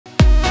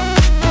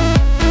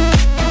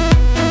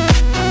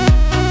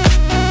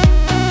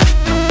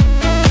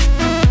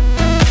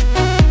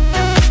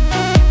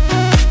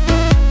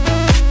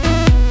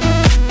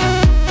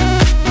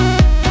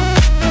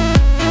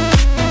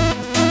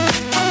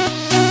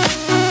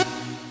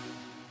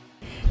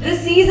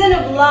season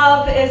of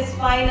love is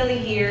finally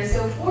here.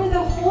 So for the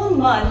whole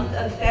month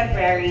of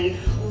February,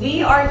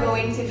 we are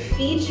going to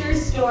feature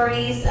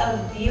stories of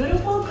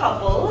beautiful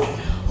couples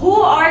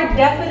who are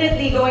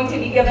definitely going to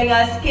be giving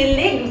us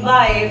kilig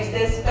vibes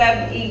this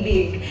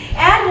Feb-Ibig.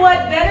 And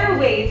what better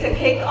way to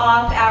kick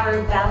off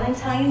our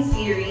Valentine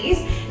series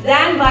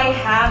than by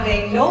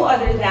having no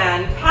other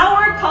than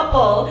power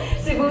couple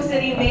Cebu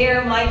City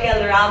Mayor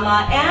Malou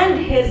Rama and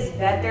his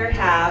better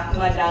half,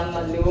 Madam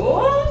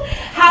Malou.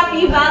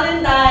 Happy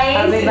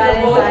Valentine's! Happy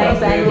Valentine's,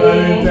 Happy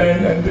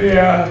Valentine's,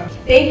 Andrea!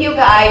 Thank you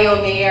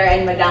kaayo, Mayor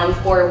and Madam,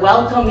 for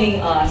welcoming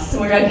us.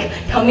 Murag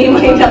kami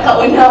may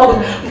nakaunaw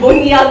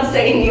bunyag sa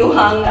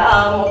inyong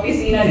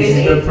opisina This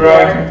this is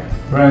the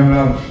prime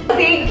love.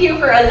 Thank you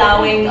for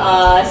allowing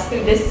us to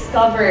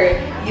discover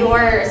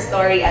your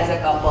story as a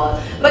couple.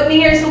 But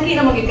Mayor, suki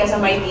na magiging ka sa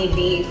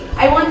MyTV.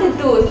 I wanted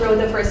to throw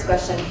the first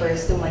question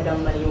first to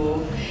Madam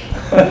Malou.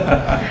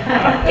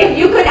 If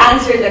you could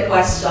answer the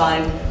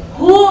question,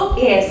 who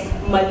is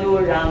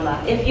Malou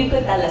Rama? If you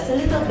could tell us a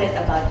little bit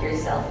about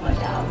yourself,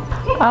 Madam.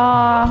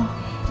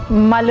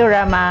 Malou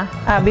Rama.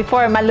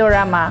 Before Malou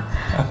Rama,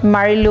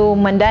 Marilu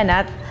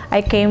Mandanat,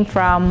 I came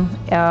from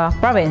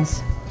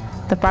province,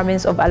 the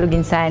province of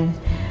Aluginsan.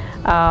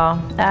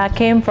 I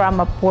came from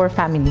a poor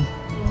family.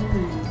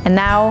 And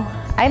now,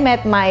 I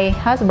met my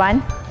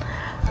husband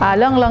a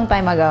long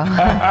time ago,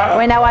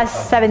 when I was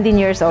 17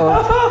 years old.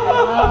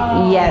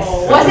 Yes.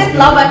 Was it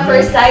love at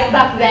first sight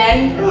back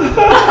then?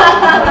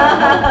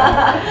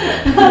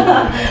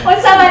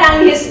 What's naman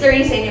ang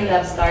history sa inyong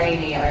love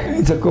story, Mayor?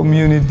 It's a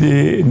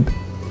community,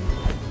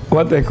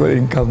 what I call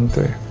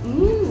encounter.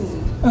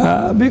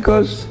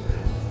 Because,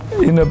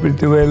 you know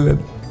pretty well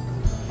that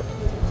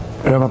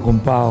Rama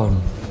compound,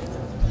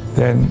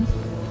 then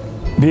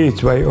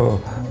BHYO,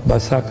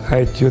 Basak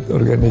Heights Youth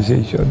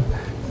Organization,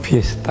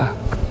 Fiesta.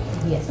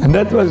 Yes. And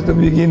that was the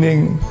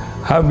beginning,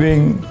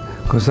 having,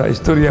 kung sa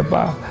istorya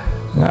pa,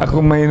 nga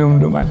ako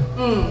mahinumduman.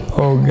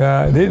 O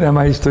di na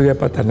mahistorya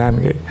pa tanan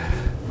kay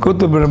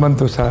kutob naman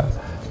to sa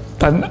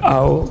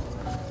tanaw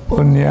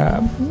unya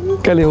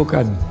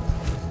kalihukan.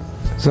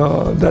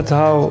 So that's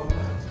how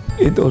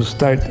it all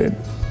started.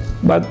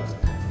 But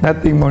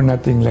nothing more,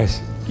 nothing less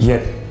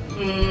yet.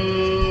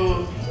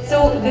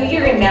 So, do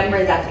you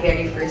remember that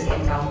very first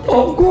encounter?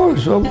 Of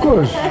course, of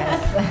course.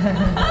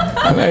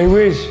 And I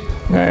wish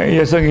na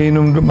iya sang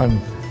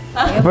hinumduman.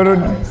 Pero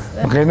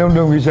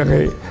makinumdum siya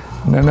kay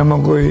na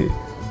naman ko'y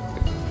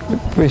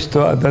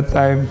pwesto at that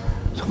time.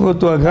 So ko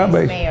to aga,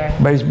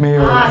 Vice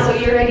Mayor. So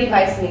you're already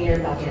Vice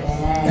Mayor back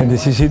then. And the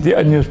city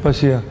anyos pa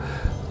siya.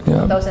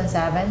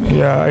 2007?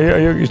 Yeah,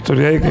 ayaw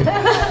istorya kay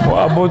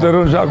moabot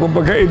ron sa akong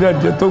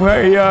pagkaedad. Ito nga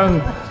iyang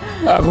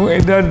akong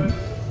edad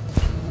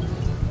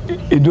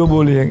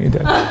idubol yung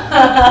edad.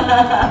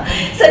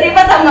 So di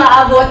ba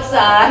maabot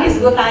sa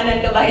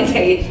hisgutanan ka ba sa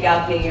age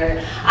gap,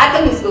 Mayor?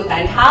 Atong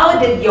hisgutan, how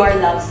did your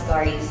love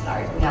story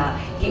start? Nga,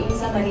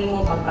 giunsa man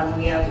nimo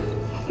pagpangyag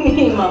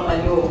ni Mama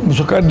Malou?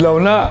 Musukadlaw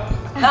na.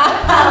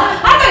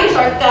 Ato yung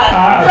shortcut.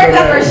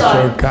 Shortcut version.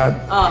 Shortcut.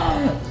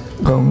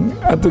 Kung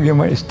ato yung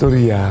mga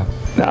istorya,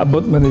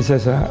 naabot man isa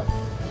sa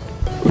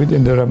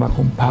within the Rama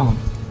compound.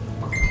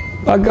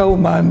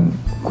 Pagkauman,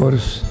 of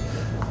course,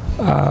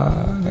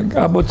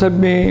 nag-abot sa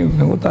mi,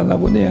 nangutan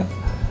ako niya.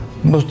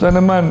 Musta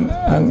naman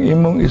ang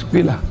imong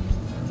eskwela?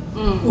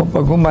 O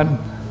paghuman,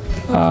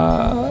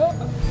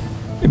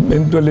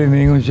 eventually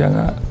ningon siya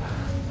nga,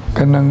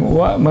 kanang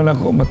wa man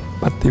ako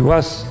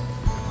patiwas.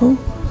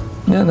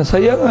 Yan,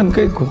 nasayangan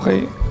kay ko,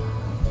 kay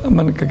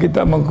man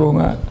kakita man ko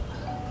nga,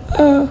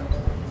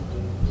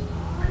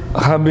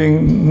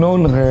 having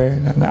known her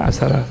na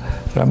naasa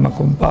Rama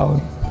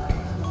compound,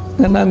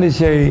 na nani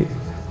siya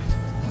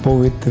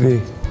poetry.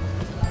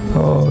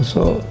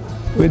 So,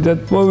 with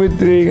that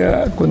poetry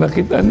nga, kung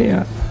nakita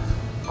niya,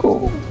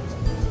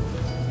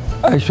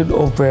 I should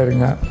offer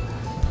nga,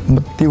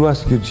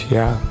 matiwas yun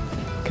siya.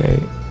 Kay,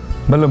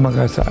 malamang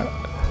ka sa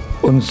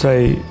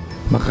unsay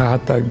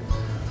makahatag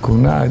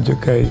kung naadyo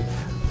kay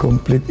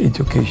complete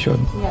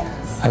education.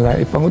 Yes. Ala,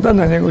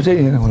 ipangutanan niya ko sa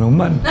inyo ng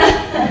man.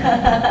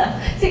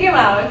 Sige,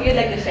 Ma'am, if you'd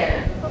like to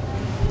share.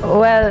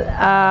 Well,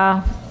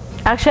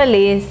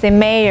 actually, si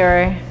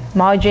Mayor,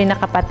 mao dyan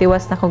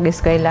nakapatiwas na kong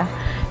eskwela.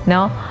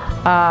 No?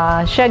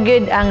 Siya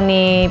good ang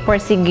ni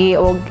Porsigi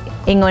o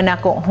ingon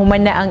ako,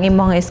 human na ang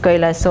imong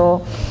eskwela.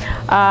 So,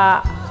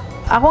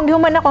 akong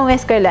human akong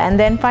eskwela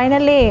and then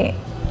finally,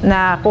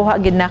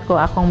 nakuha gid nako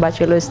akong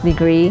bachelor's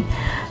degree.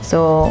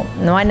 So,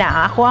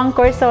 na ako ang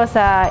kurso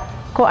sa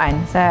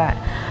kuan sa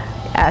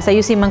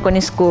UC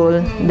Manconi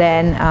School,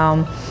 then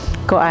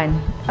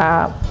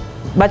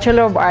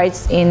Bachelor of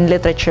Arts in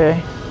Literature.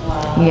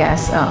 Wow.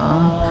 Yes.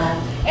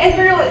 And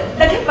pero,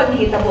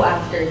 nagkipagkita po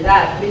after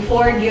that,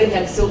 before yun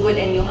nagsugod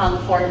and you hang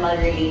formal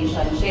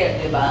relationship,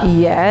 di ba?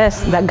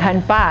 Yes, daghan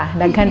pa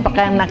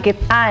kang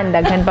nakitaan,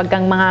 daghan pa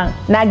kang mga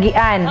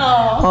nagian.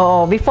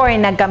 Oo, before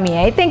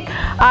nagkami. I think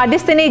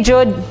destiny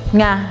jud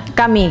nga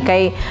kami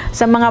kay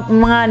sa mga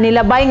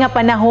nilabay nga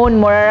panahon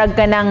murag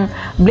ka nang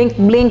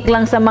blink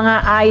lang sa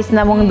mga eyes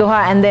na mong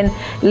duha, and then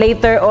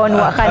later on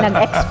wa ka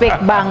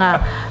nag-expect ba nga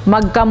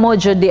magkamo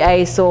jud di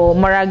ay, so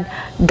murag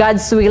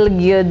God's will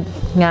gyud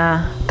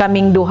nga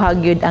kaming duha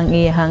gyud ang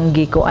iyang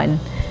gikuan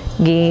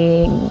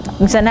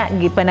sana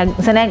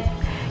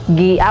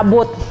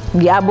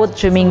giabot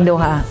suming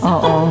duha.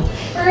 Oo.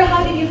 Pero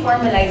how did you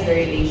formalize the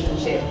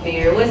relationship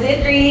there? Was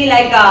it really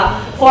like a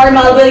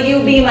formal, will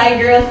you be my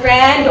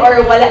girlfriend,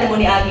 or wala mo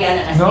ni Agi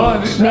ana? No,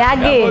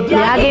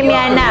 miagi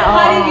miana.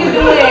 How did you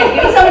do it?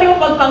 Yung sa mo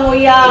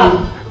pagpanguyab.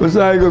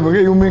 Usahay ko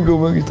magayuming ko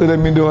mag-istorya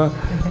mi duha.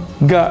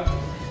 Ga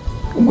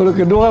mula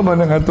kedua man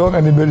ang atong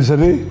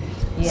anniversary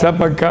sa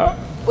pagka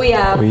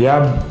uyab.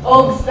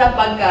 O sa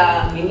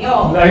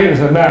pagka-minyo. Lahir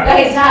sana.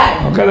 Lahir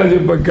saan? O kala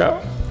yung pagka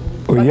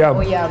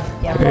uyab.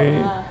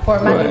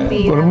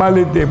 Formality.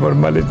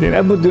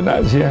 Abot doon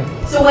na siya.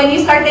 So when you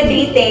started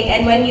dating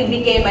and when you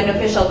became an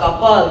official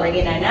couple, were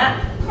you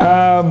na?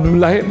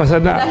 Lahi pa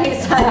sana. Lahir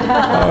saan?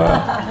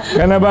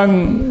 Kana bang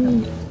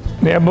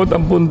niabot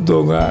ang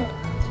punto nga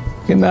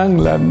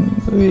kinahanglan,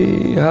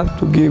 we have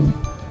to give,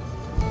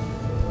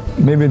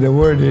 maybe the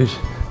word is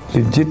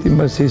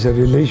legitimacy sa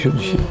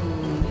relationship.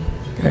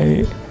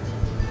 Kay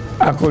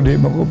ako di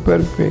mo ko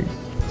perfect.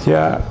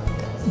 Siya,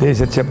 di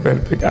siya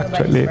perfect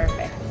actually.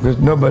 Because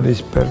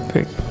nobody's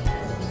perfect.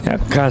 Yeah,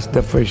 cast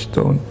the first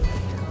stone.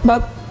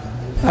 But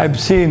I've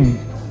seen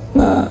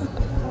na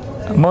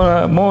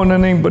mo na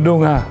ning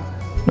padunga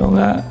no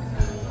nga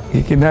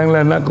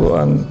ikinahanglan ako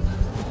ang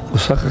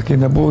usa ka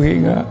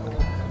kinabuhi nga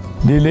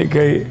dili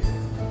kay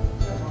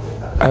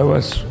I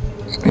was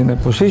in a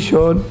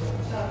position,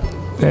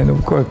 then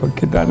of course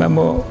pagkita na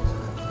mo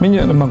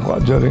minyo naman ko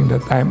during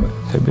that time,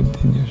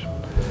 17 years.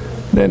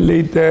 Then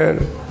later,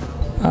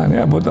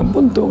 niabot ang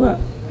punto nga,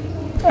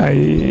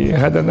 I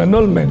had an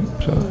annulment.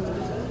 So,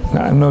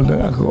 na-annul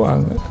na ako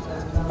ang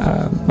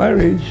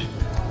marriage.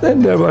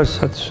 Then there was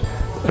such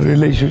a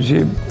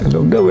relationship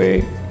along the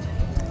way.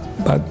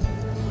 But,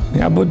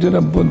 niabot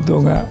yun ang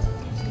punto nga,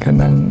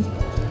 kanang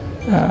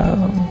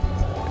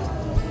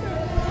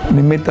ni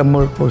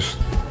metamorphose,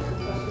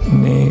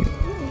 ni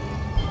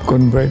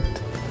convert,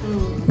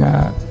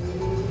 nga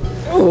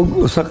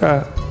usa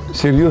ka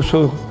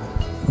seryoso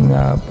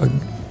nga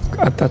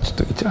pag-attach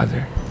to each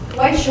other.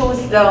 Why chose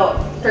the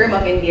term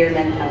of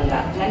endearment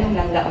langga? Anong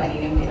langga man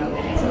inyong tinawag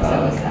sa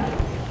usa?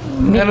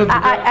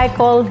 I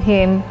called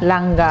him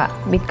Langga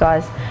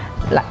because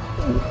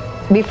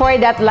before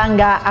that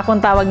Langga,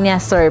 akong tawag niya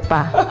Sir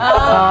pa.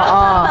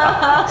 Oo.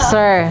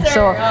 Sir.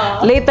 So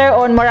later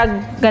on murag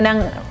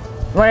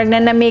na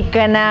nami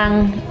ka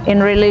nang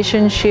in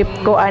relationship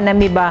ko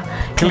anami ba?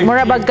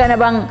 Murag ka na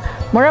bang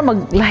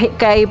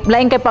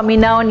lain kay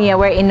paminaw niya,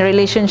 we're in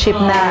relationship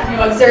na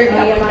mag-sir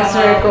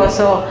ko.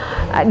 So,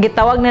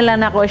 gitawag nila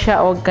na ko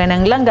siya og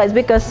kanang langga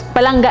because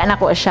palangga na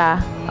ko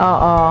siya.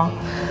 Oo.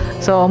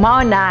 So,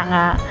 mao na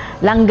nga,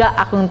 langga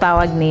akong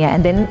tawag niya.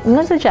 And then,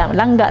 ngon sa siya,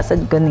 langga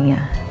sad ko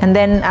niya. And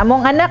then,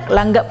 among anak,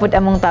 langga pud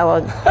among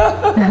tawag.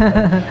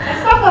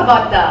 Let's talk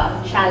about the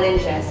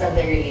challenges of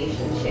the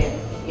relationship,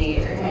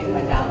 Mayor and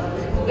Madam.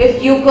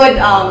 If you could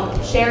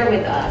share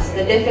with us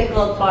the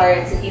difficult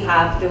parts that you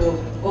have to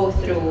go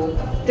through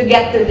to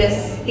get to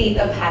this state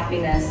of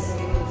happiness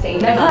sa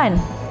inyo.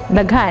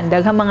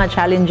 Daghan mga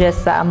challenges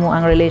sa amo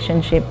ang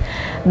relationship.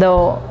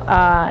 Though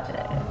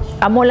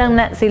amo lang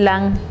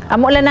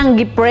nang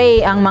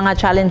gipray ang mga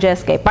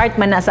challenges kay part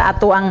man na sa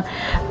ato ang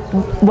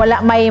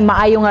wala may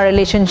maayo nga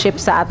relationship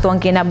sa ato ang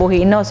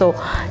kinabuhi, no? So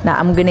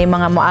naam ginay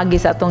mga moagi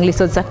sa atong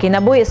lisod sa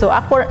kinabuhi. So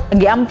ako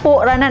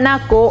giampo ra na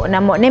nako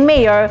namo ni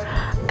Mayor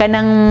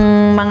kanang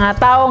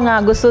mga tao nga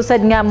gusto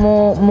sad nga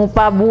mo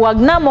pabuwag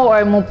na mo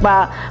or mo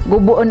pa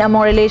gubuon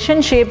among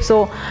relationship.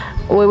 So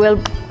we will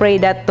pray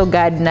that to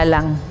God na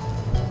lang.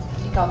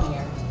 Ikaw,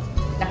 Mayor,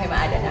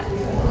 nakimaada na.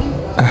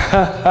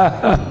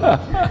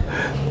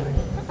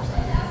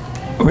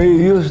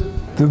 We used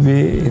to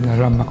be in a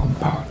Rama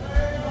compound.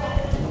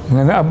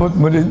 Nga naabot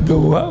mo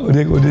dito,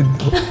 udik ko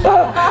dito.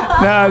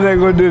 Naalala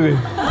ko dito.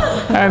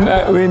 And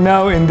we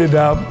now ended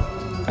up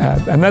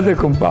at another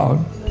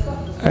compound,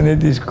 and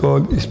it is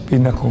called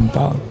Espina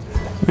Compound,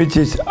 which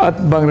is at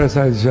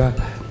Bangrasal siya,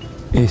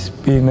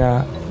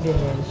 Espina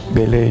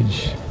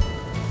Village.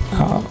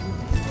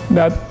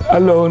 That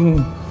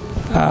alone,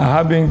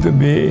 having to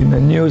be in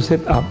a new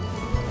setup,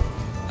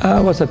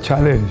 was a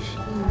challenge.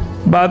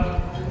 But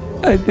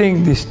I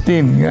think this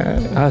team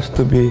has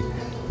to be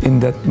in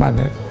that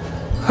manner.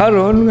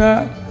 Haron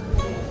nga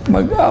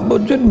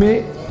mag-abot yun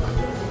mi,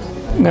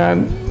 nga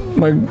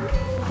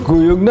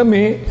magkuyog na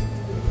mi,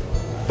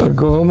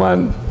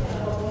 pagkuhuman,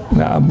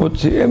 naabot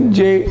si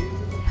MJ.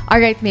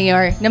 Alright,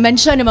 Mayor.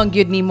 Na-mention namang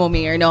good ni mo,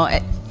 Mayor, no?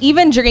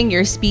 even during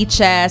your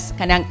speeches,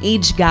 kanang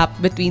age gap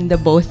between the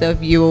both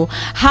of you,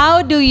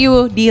 how do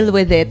you deal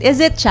with it? Is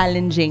it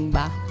challenging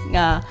ba?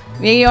 Nga,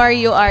 Mayor,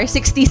 you are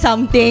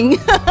 60-something.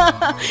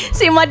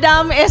 Si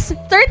Madam is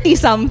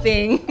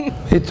 30-something.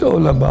 It's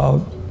all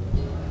about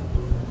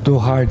two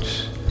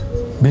hearts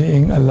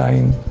being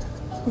aligned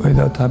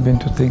without having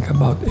to think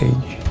about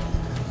age,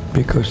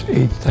 because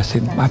age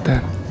doesn't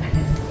matter.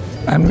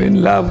 And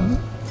when love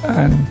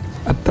and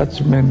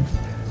attachment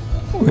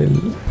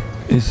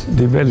is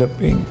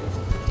developing,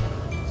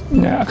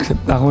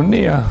 na-accept ako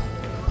niya.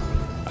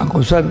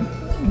 Ako sad,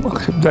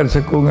 acceptar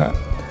sa ko nga,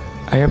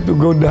 I have to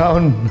go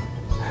down.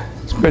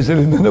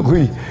 Especially na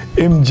ako'y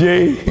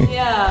MJ.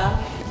 Yeah.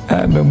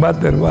 No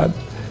matter what,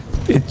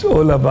 it's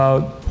all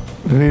about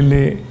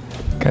really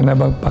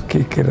kanabang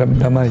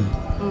pakikiramdamay.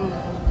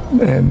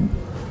 And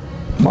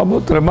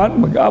mabot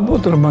raman, mag-abot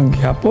raman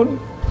gihapon.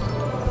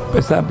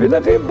 Basta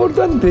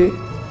pinaka-importante,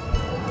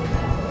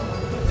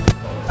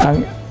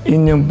 ang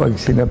inyong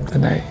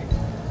pagsinabtanay.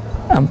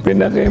 Ang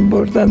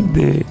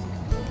pinaka-importante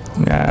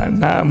nga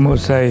naamo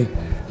say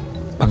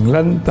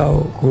panglantaw,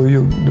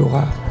 kuyog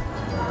duka.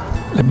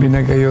 Labi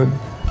na gayon,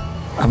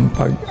 ang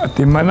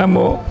pag-atimana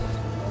mo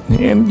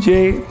ni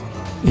MJ,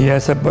 iya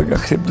sa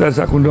pag-aksepta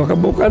sa akong duha ka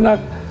bukanak,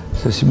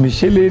 sa si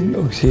Michelin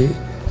o si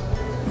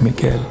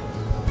Mikel.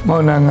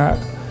 Mauna nga,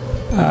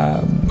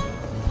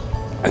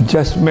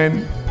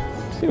 adjustment,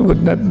 it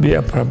would not be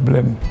a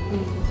problem.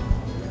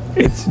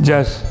 It's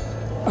just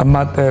a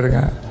matter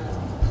nga,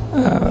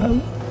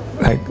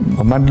 like,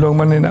 mamadlong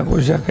man din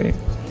ako siya kay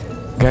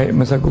gaya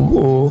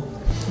masakug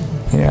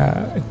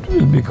yeah, it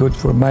will be good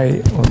for my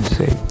own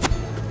sake,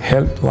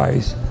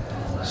 health-wise.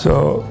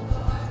 So,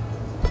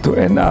 to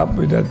end up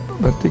with that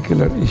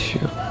particular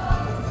issue,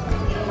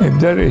 if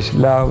there is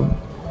love,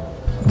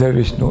 there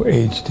is no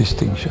age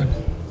distinction.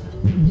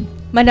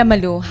 Madam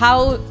Malou,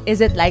 how is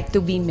it like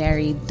to be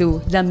married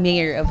to the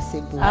Mayor of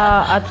Cebu?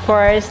 At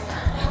first,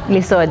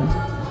 lisod.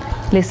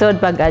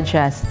 Lisod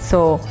pag-adjust.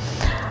 So,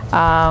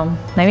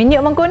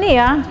 naminyo man ko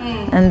niya,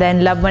 and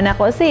then love man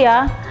ako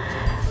siya,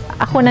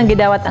 ako nang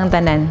gidawat ang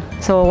tanan.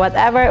 So,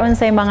 whatever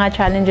unsay mga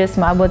challenges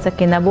maabot sa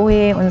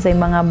kinabuhi, unsay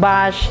mga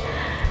bash,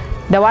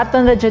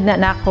 dawaton ra jud na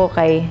nako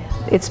kay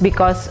it's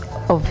because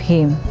of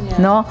him,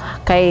 no?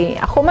 Kay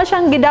ako man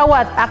siyang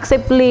gidawat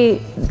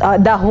actively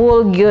the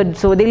whole good.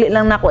 So dili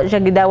lang nako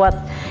siya gidawat,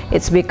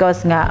 it's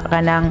because nga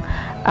kanang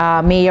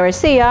mayor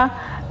siya,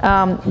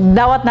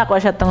 dawat nako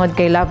siya tungod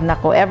kay love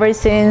nako ever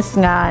since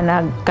nga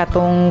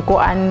nagkatong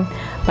kuan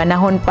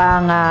panahon pa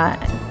nga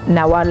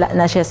nawala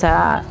na siya sa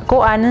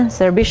kuan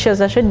serbisyo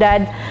sa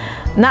syudad,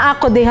 na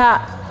ako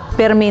diha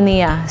permi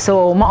niya.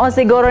 So, mao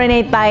siguro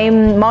ni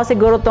time, mao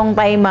siguro tong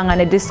time nga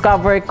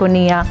na-discover ko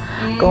niya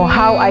kung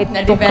how I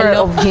took care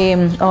of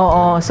him.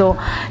 Oo. So,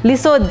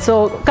 lisod.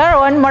 So,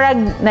 karon murag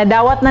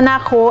nadawat na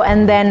nako,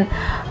 and then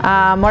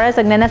murag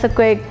sag nanasad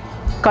ko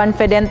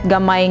confident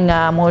gamay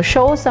nga mo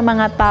show sa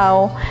mga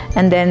tao,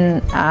 and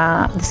then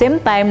at the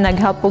same time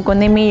naghelp ko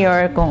ni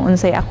Mayor kung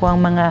unsay ako ang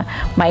mga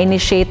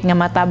ma-initiate nga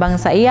matabang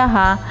sa iya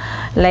ha,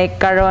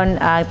 like karon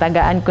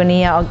tagaan ko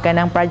niya og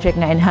kanang project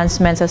nga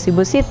enhancement sa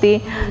Cebu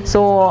City.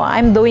 So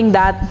I'm doing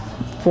that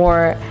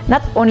for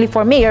not only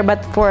for Mayor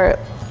but for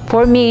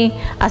me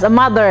as a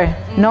mother,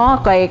 no?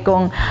 Kay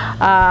kung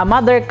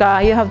mother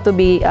ka, you have to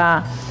be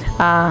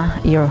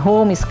your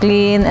home is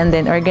clean and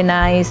then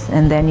organized,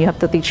 and then you have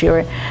to teach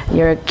your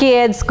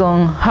kids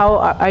kung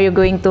how are you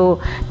going to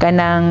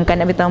kanang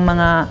bitang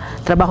mga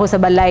trabaho sa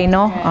balay,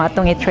 no?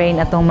 Atong i-train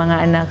atong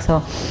mga anak.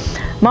 So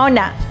mao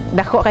na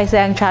dako kay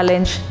sayang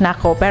challenge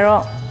nako,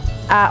 pero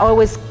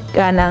always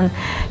kanang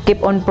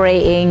keep on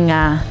praying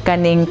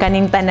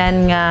kaning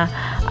tanan nga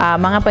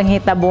mga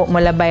panghitabo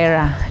molabay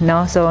ra,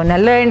 no? So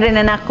na-learn rin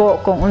na nako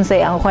kung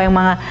unsay ang yung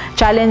mga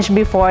challenge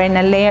before,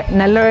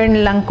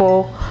 na-learn lang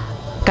ko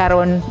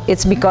karon,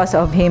 it's because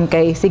of him.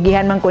 Kay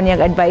sigihan man ko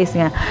niyang advice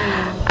nga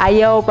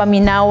ayaw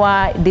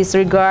paminawa,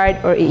 disregard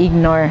or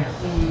i-ignore.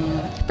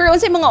 Pero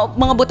unsay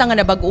mga butang nga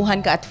nabaguhan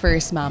ka at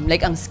first, ma'am?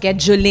 Like ang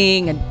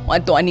scheduling, mo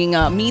adto ani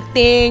nga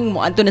meeting, mo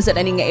adto na sa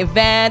ani nga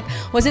event.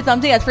 Was it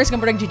something at first nga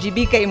murag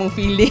GGB kay imong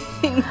feeling?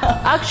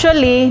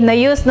 Actually,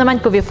 na-use naman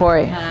ko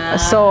before.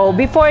 So,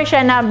 before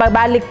siya na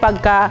babalik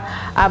pagka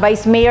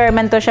Vice Mayor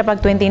man to siya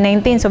pag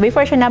 2019. So,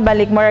 before siya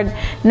nabalik, murag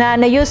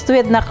na-use to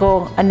it na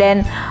ko. And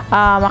then,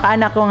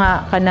 makaanak ko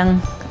nga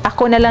kanang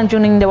ako na lang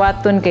dyan yung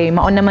dawaton kay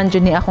maon naman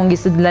dyan ni akong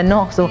gisudlan,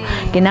 no? So,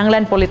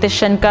 kinanglan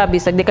politician ka,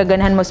 bisag di ka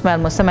ganahan mo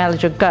smile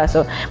jud ka.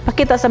 So,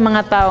 pakita sa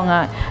mga tao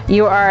nga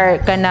you are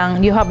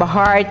kanang, you have a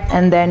heart,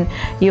 and then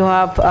you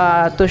have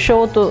to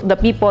show to the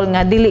people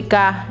nga dili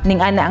ka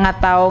ning ana nga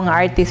tao nga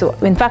artist. So,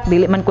 in fact,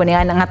 dili man ko ning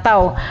ana nga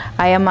tao.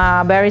 I am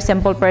a very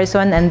simple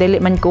person, and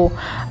dili man ko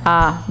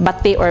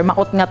bati or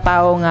maot nga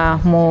tao nga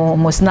mo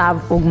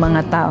snab og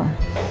mga tao.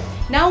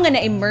 now nga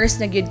na-immerse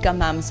na gyud ka,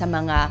 ma'am, sa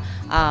mga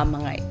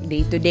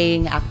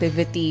day-to-day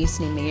activities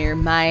ni Mayor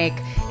Mike.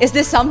 Is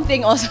this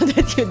something also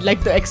that you'd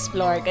like to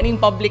explore?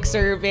 Kaning public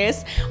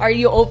service? Are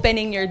you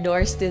opening your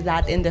doors to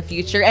that in the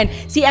future? And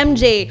si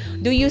MJ,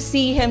 do you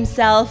see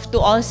himself to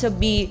also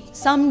be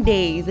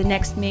someday the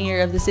next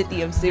mayor of the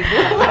city of Cebu?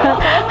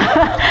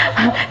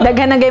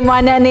 Daghan na mo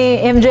na ni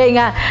MJ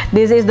nga,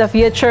 this is the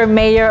future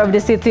mayor of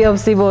the city of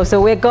Cebu. So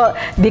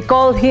they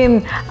call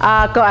him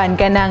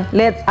kanang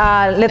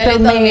little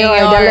mayor,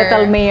 the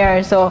little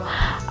mayor. So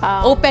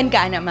open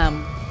ka na,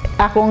 ma'am.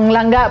 Akong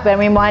langga, pero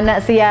may mo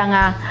ana siya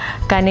nga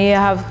you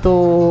have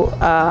to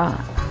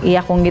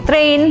iya kong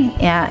gitrain,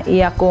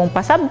 iya kong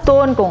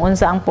pasabton kung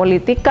unsa ang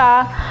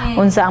politika,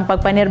 unsa ang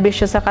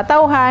pagpanerbisyo sa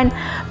katawhan,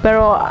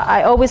 pero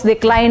I always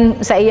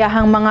decline sa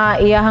iyahang mga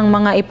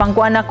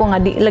ipangkuan ako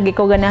nga di lagi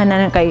ko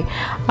ganahan kay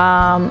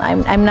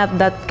I'm not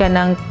that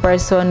kanang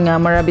person nga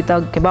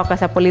marabitaw kibaw ka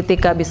sa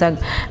politika bisag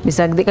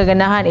di ka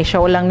ganahan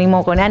i-show lang nimo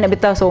ko na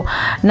bitaw. So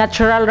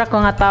natural ra ko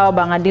nga tawo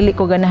ba nga dili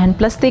ko ganahan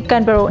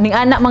plastikan, pero ning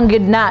anak man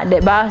gyud na,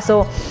 di ba?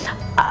 So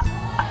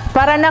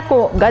para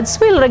nako God's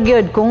will ra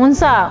gyud kung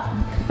unsa,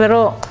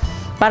 pero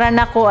para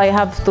nako I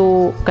have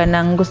to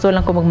kanang gusto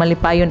lang ko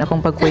magmalipayon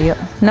akong pagpuyo,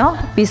 no?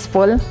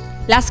 Peaceful.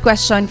 Last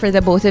question for the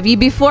both of you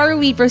before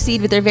we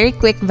proceed with our very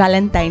quick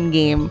Valentine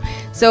game.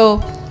 So,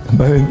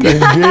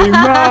 Valentine game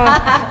na!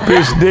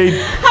 First date.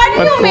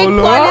 How do you make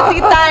quality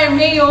time,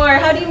 Mayor?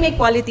 How do you make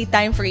quality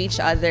time for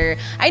each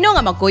other? I know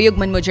nga magkuyog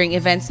man mo during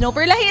events, no?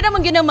 Pero lahira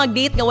man yun ang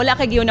mag-date nga wala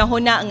kag yun na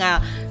huna nga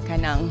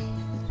kanang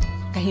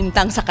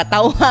kahimtang sa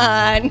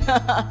katawan,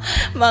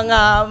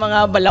 mga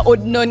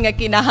balaod nun nga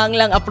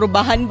kinahanglang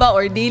aprubahan ba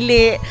or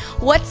dili.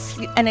 What's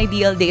an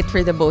ideal date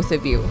for the both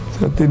of you?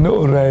 Sa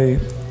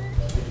tinuoray,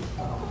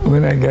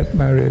 when I got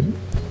married,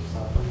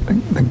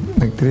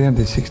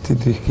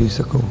 nag-363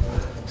 kilos ako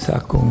sa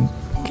akong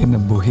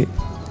kinabuhi.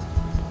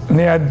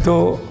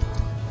 Niadto,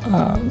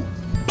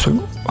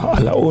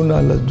 alauna,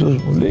 alas 2,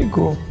 muli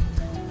ko,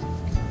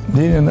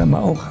 hindi na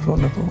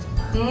maukaroon ako.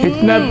 If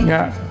not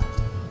nga,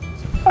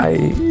 I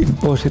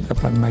impose it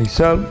upon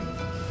myself.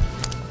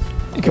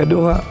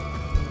 Ikaduha,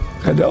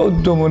 kada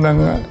udto mo na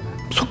nga,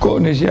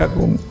 suko ni siya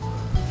kung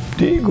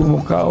di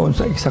gumukaon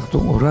sa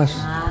eksaktong oras.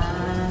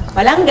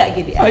 Palangga,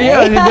 gidi.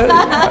 Ayan,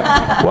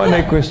 one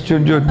I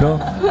question yun,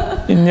 no?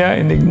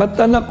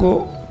 Inigmata na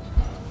ko.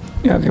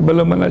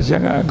 Kibalo man na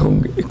siya nga kung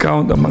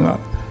i-count ang mga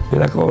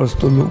pila ka oras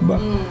tulog ba.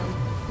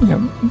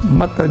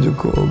 Mata dyan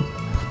ko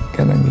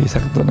kanang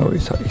eksakto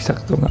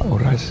nga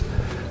oras.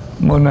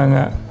 Muna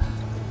nga,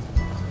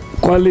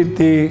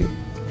 quality,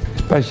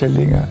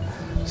 especially nga,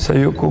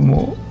 sayo ko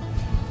mo,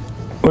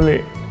 uli,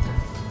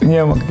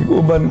 niya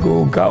magkikuban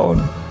ko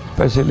kaon,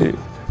 especially,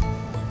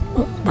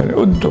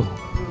 paniud to.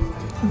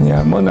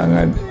 Niya mo na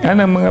nga, yan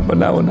ang mga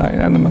panahon na,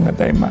 yan ang mga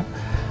time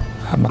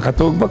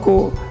makatug pa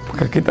ko,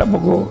 makakita mo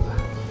ko,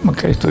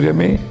 magka-istorya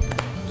may,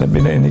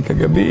 labi na ini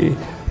kagabi,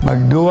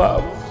 magduwa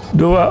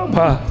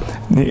pa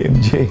ni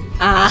MJ.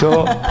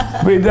 So,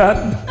 with that,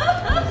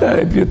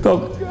 if you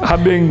talk,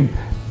 having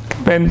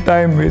spend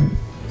time with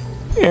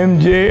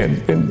MJ and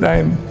spend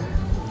time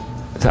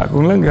sa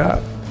akong langga,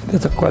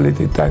 that's a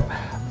quality time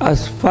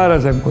as far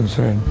as I'm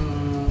concerned.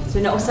 So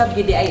nausap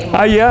gidi ay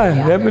Ah,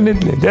 yeah,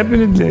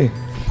 definitely.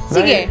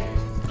 Sige,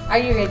 are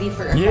you ready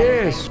for our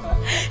Yes.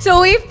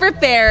 So we've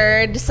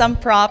prepared some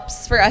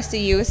props for us to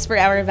use for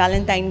our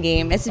Valentine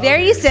game. It's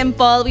very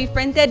simple. We've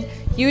printed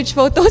huge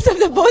photos of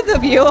the both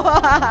of you.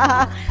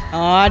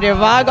 Oh,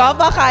 diba?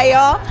 Gwapa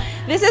kayo.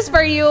 This is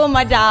for you,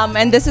 Madam,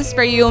 and this is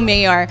for you,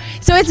 Mayor.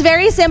 So it's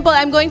very simple.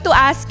 I'm going to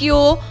ask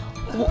you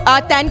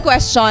 10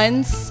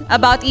 questions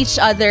about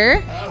each other,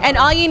 and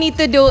all you need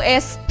to do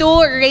is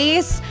to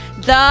raise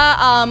the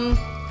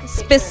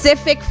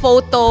specific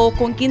photo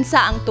kung kinsa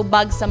ang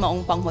tubag sa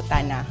maong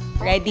panghutana.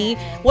 Ready?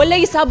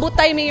 Walay sabot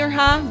tayo, Mayor,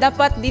 ha?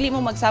 Dapat dili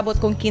mo magsabot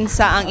kung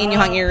kinsa ang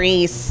inyong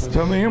i-raise.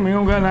 So,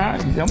 mayong gana.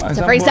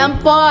 So, for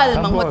example,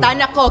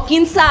 manghutana ko,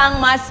 kinsa ang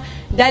mas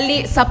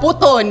dali sa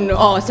puton.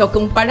 Oh, so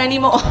kung para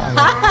nimo.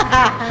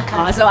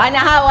 Oh, so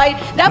ana haway,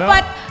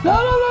 dapat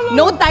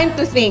no time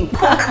to think.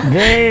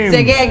 Game.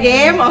 Sige,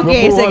 game.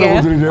 Okay, sige.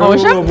 Oh,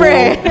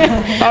 syempre.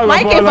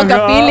 May kay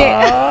pagkapili.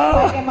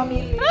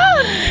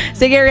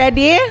 Sige,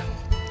 ready?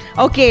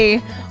 Okay.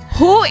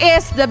 Who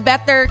is the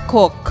better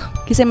cook?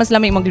 Kasi mas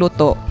lamig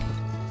magluto.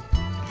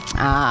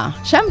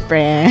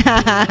 Syempre.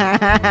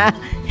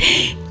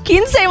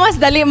 Kinsay mas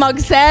dali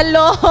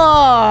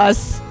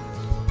magselos?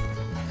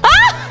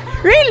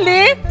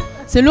 Really?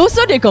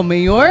 Seloso di ka,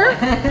 Mayor?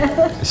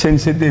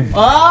 Sensitive.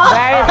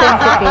 Very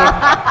sensitive.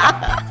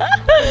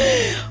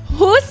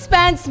 Who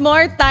spends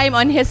more time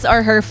on his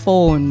or her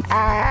phone?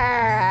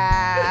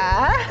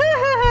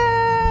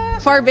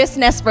 For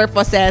business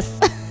purposes.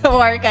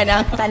 or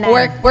kanang Tanan.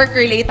 work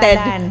related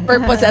Tanan.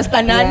 purposes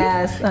tanan.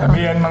 Yes.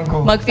 Sabihan man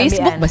ko.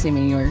 Mag-Facebook Sabihan. ba si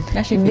Mayor?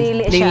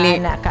 Dili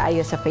siya na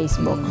kaayo sa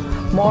Facebook.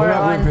 More Wala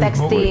ko on yung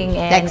Facebook, texting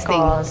and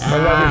Texting. calls.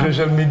 Wala ko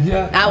social media.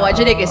 Wa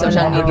dyan kay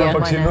social media.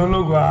 Pag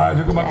sinulog,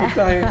 hindi ko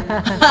mapitahin.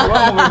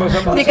 Wala mo kayo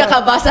basa-basa. Hindi ka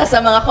kabasa sa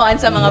mga kuan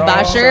sa mga No.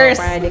 bashers.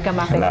 Para di ka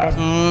ma-affected.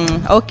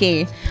 Okay.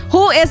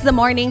 Who is the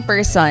morning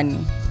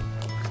person?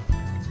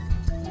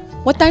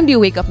 What time do you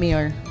wake up,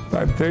 Mayor?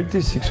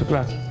 5:30, 6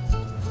 o'clock.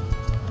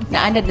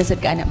 Naanad na sad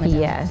ka anak, madam.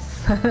 Yes.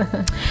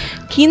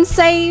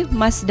 Kinsay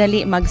mas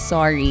dali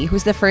mag-sorry?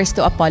 Who's the first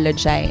to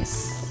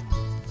apologize?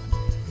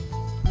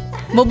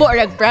 Mubo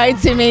rag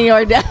pride si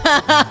Mayor.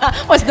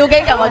 Mas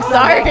dugay ka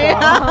mag-sorry.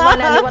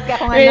 Manaliwat ka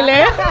akong anak.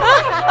 Really?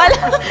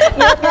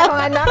 Liwat ka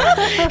akong anak.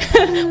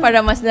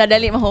 Para mas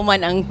nadali mahuman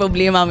ang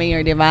problema,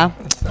 Mayor, di ba?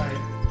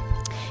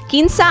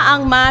 Kinsa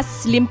ang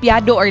mas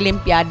limpyado or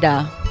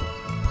limpyada?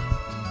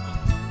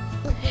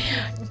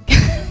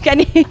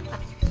 Kani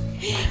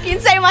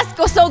kinsay mas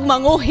kusog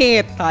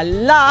manguhit?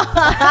 Hala.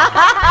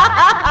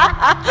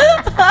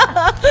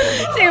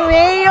 Si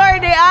Mayor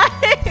di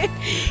ay.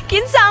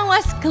 Kinsa ang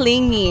mas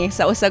clingy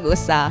sa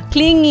usag-usa?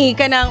 Clingy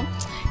kanang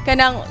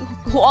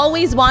who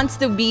always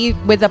wants to be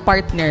with a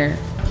partner.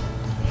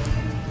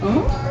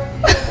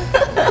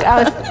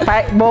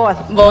 Both.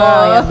 Both.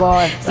 Oh, yeah,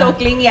 both. So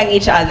clingy ang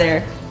each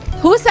other.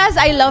 Who says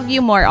I love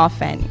you more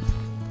often?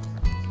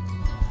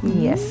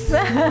 Yes.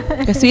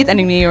 Sweet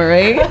anong Mayor,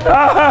 right?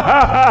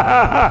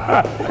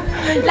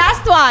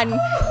 Last one.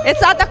 It's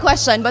not a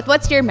question, but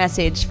what's your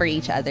message for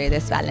each other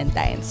this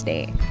Valentine's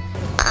Day?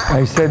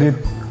 I said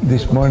it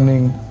this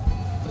morning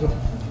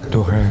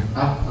to her.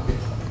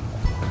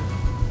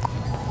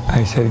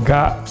 I said,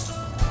 Ga,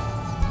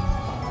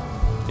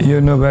 you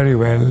know very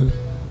well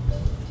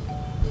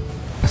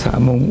sa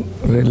among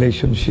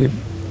relationship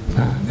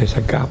na there's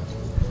a gap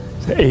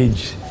sa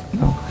age,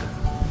 no?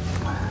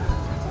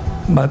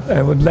 But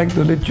I would like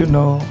to let you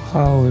know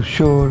how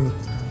sure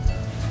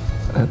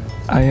that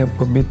I have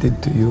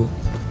committed to you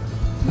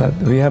that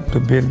we have to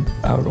build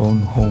our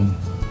own home.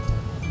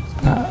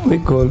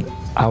 We call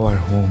our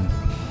home.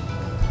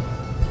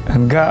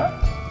 And Ga,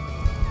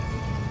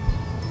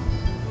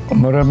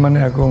 maraman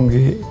akong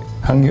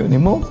hangyo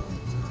ni mo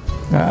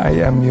na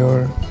I am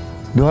your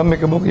duha may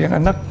kabuk yung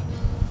anak.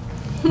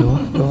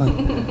 Duha.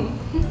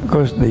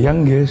 Because the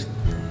youngest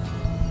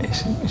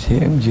is si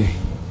MJ.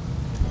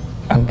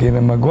 Ang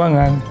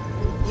kinamagwangan,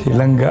 si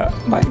Langga,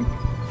 Mike.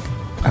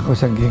 Ako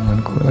sa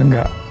gingon ko,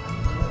 Langga,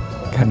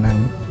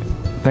 kanang,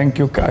 thank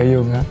you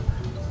kaayo nga,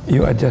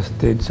 you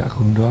adjusted sa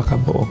akong duha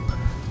ka buok,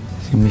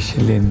 si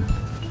Michelin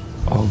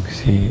o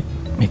si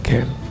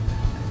Mikel.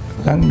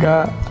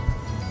 Langga,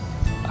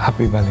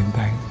 happy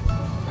Valentine.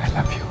 I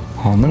love you.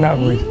 Oh, mana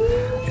ako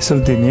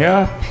isulti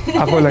niya,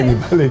 ako lagi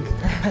balik.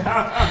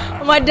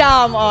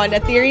 Madam,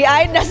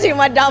 na-teary-eyed na si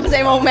Madam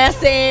sa imong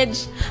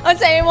message. Ano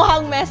sa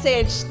imong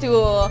message to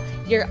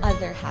your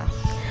other half?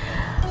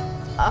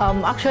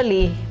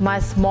 Actually,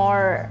 most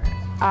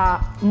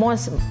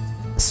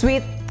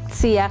sweet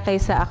siya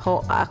kaysa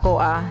ako.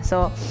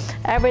 So,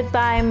 every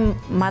time,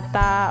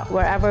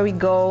 wherever we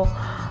go,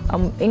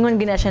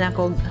 ingon gina siya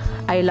nako,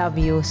 I love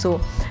you.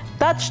 So,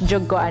 touch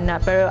jud ko ana,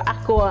 pero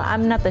ako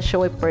I'm not a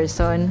showy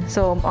person,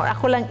 so or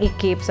ako lang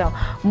i-keep, so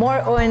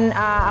more on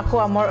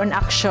more on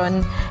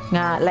action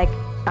nga, like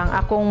ang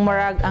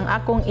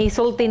akong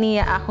isulti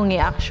niya akong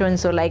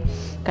i-action, so like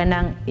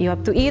kanang you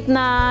have to eat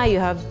na, you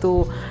have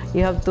to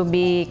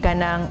be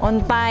kanang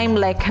on time,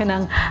 like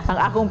kanang ang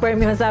akong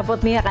permi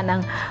sapot niya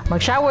kanang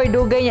mag-shower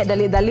dugay niya,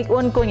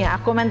 dali-dalion ko niya,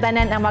 ako man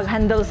tanan ang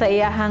mag-handle sa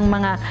iyahang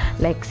mga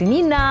like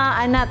sinina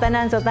ana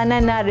tanan, so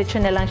tanan na rich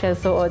na lang siya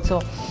suot. So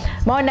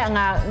mao na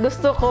nga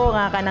gusto ko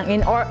nga kanang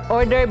in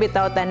order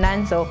bitaw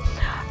tanan, so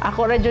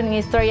ako ra jud ng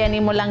istorya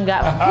nimo lang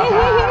ga.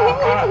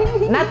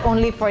 Not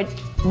only for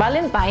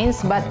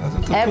Valentine's, but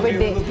every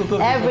day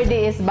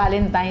is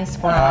Valentine's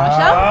for us.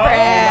 Syempre.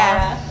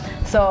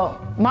 So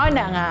mao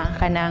na nga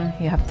kanang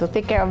you have to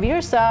take care of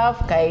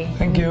yourself kay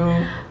Thank you.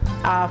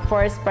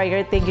 first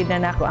priority gid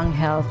na nako ang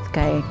health,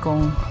 kay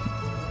kung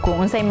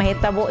unsay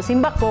mahitabo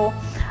simba ko,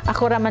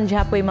 ako ra man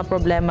gihapoy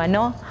maproblema,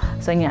 no?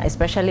 So nga,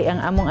 especially ang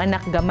among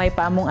anak, gamay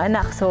pa among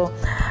anak, so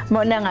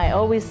mo na nga I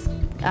always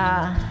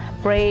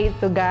pray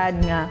to God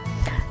nga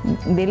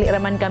dili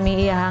ra man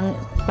kami iyang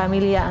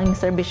pamilya ang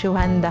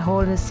serbisyuhan the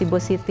whole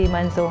Cebu City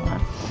man, so nga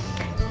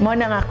mo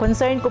na nga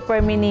concern ko per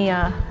mi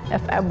niya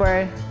if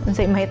ever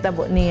unsay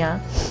mahitabo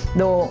niya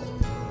do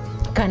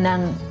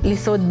kanang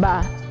lisod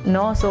ba,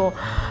 no? So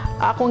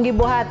akong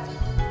gibuhat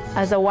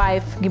as a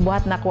wife,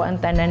 gibuhat nako ang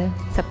tanan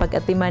sa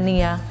pag-atiman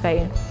niya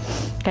kay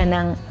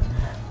kanang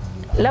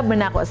love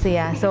na ako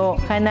siya. So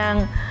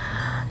kanang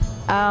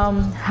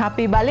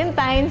happy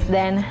Valentine's,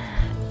 then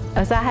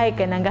usahay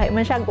kanang gahi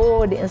man siya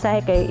di usahay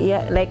kay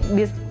like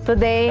this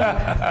today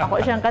ako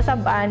siyang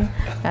kasabaan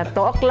na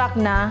 2 o'clock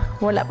na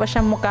wala pa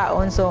siyang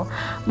mukaon, so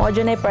mao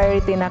jud na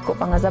priority nako,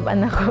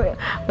 pangasabaan nako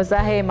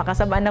usahay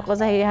makasabaan ako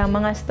sa iyang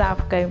mga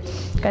staff kay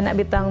kana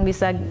bitang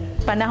bisag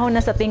panahon na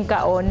sa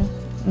tingkaon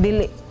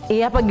dili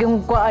iya pag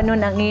yung kuano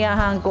nang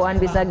iyahang kuan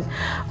bisag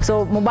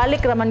so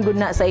mobalik raman gud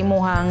na sa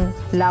imuhang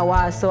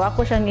lawas. So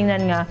ako siyang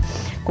ingnan nga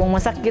kung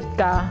masakit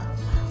ka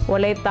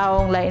walay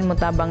taong lain mo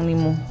tabang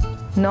nimo,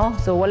 no?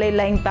 So walay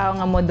laing tao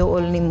nga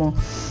moduol nimo.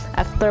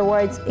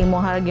 Afterwards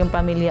imuhag yung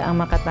pamilya ang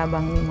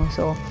makatabang nimo.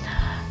 So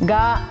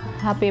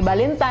happy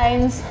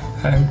Valentine's.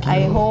 Thank you.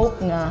 I hope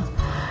nga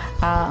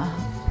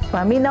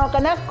maminaw ka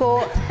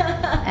nako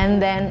and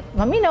then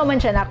maminaw man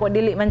siya nako,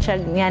 dili man siya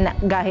nga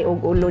gahi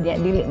og ulo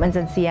niya, dili man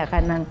siya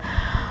kanang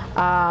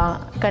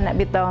kana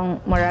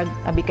bitong murag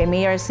abi kay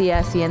mayor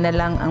siya na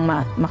lang ang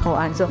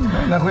makuan. So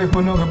Nakoy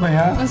puno ka pa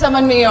ha? Unsa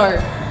man mayor?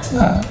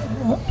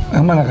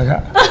 Ang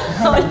manakaga.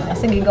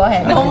 sige, go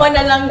ahead. Human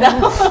na lang daw.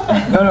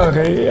 No,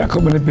 kay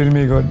ako man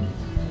pirmigod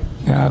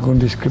nga akong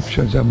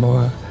description sa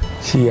mga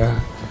siya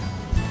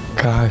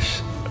cash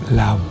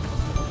love.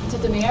 Is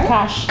it the mayor?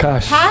 Cash.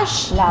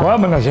 Cash. Love. Wa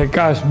man na siya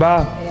cash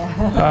ba?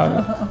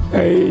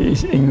 Ay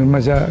ingon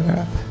man siya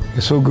nga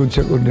sugod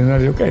siya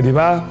ordinaryo kay di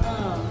ba?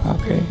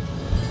 Okay.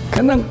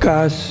 Kanang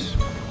cash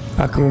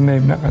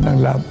acronym na kanang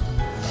love.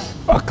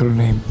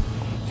 Acronym.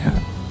 Yeah.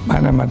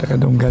 Mana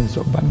madakadunggan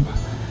so ban ba?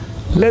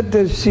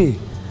 Letter C,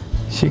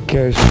 she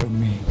cares for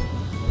me.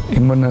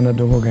 Imo na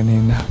nadungo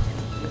ganina.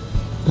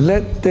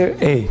 Letter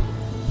A,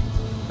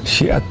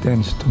 she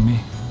attends to me.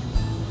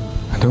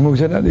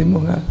 Nadungog siya na din mo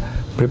nga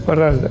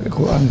preparar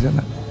kuan siya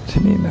na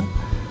sinina.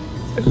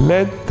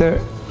 Letter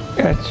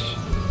H,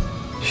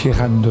 she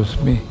handles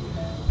me.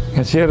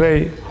 Nga siya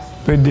ray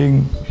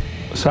pwedeng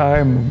sa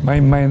akin,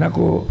 may mind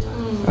ako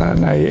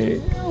and I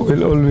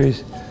will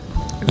always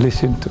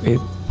listen to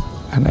it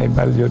and I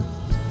valued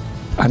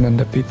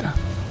Anandapita.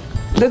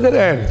 Letter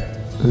L,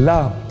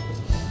 love.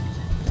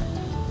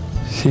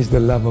 She's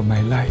the love of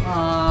my life.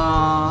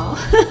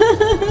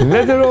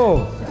 Letter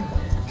O,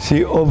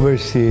 she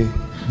oversee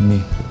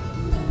me.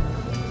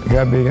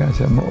 Grabe ka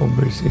siya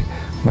ma-oversee.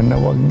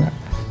 Manawag na.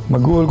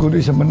 Mag-uol ko din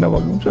sa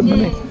manawag. Saan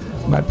man eh.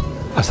 But,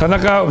 asa na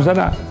ka? Asa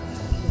na?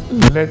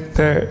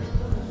 Letter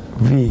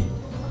V,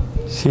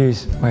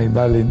 she's my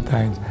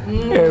Valentine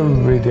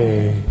every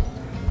day.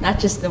 Not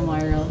just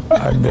tomorrow.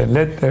 And then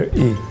letter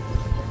E,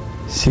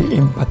 she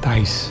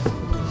empathize.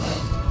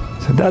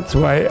 So that's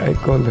why I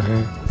call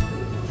her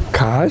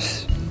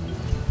Cash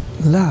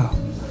Love.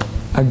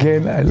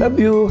 Again, I love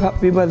you.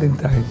 Happy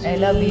Valentine's. I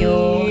love you.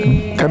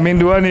 Kami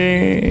dua ni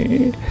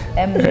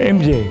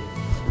MJ.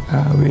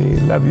 We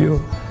love you.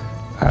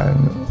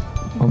 And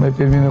mamay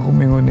pirmi na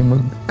kumingon ni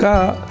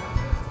Magka.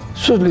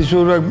 Sus,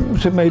 lisurag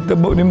sa may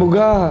tabo ni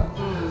Muga.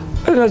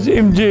 Ano si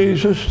MJ,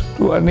 sus,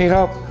 tuan ni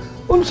Hap.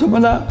 Unsa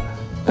man na?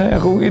 Ay,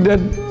 akong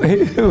edad.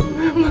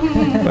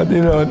 But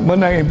you know,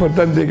 manang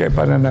importante kay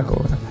panan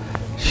ako.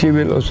 She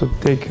will also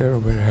take care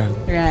of her health.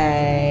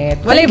 Right.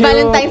 Thank Walay you.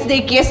 Valentine's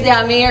Day kiss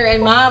diha, Mayor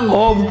and Ma'am.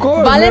 Of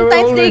course.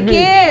 Valentine's Day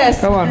kiss.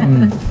 Come on.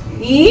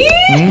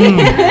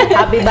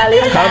 Happy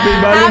Valentine's. Happy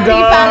Happy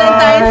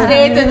Valentine's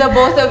Day to the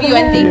both of you,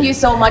 and thank you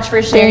so much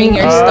for sharing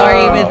your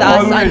story with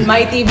us on always.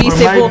 MyTV For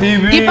Cebu.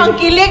 MyTV.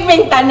 Gipangkilig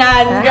ming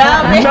tanan.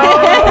 Grabe. No!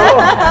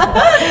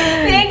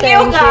 Thank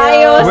you,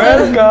 Kayo. So,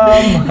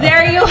 Welcome.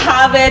 there you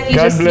have it. You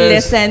God just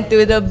bless. listened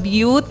to the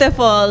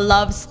beautiful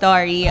love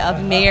story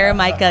of Mayor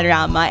Michael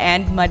Rama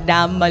and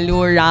Madam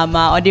Malou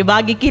Rama. O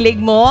diba,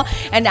 gikilig mo?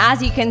 And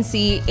as you can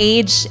see,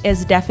 age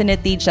is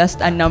definitely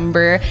just a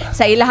number.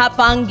 Sa ilaha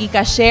pang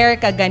gika-share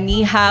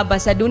kaganiha,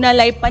 basta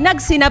dunalay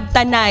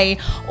panagsinabtanay,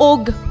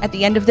 og at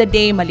the end of the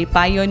day,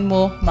 malipayon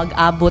mo,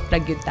 mag-abot ra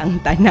gyud ang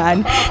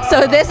tanan.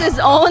 So this is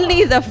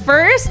only the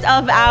first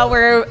of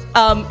our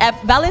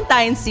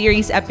Valentine's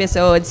series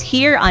episodes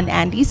here on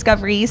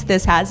AnDiscoveries.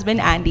 This has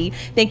been Andy.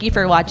 Thank you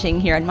for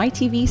watching here on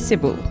MyTV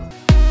Cebu.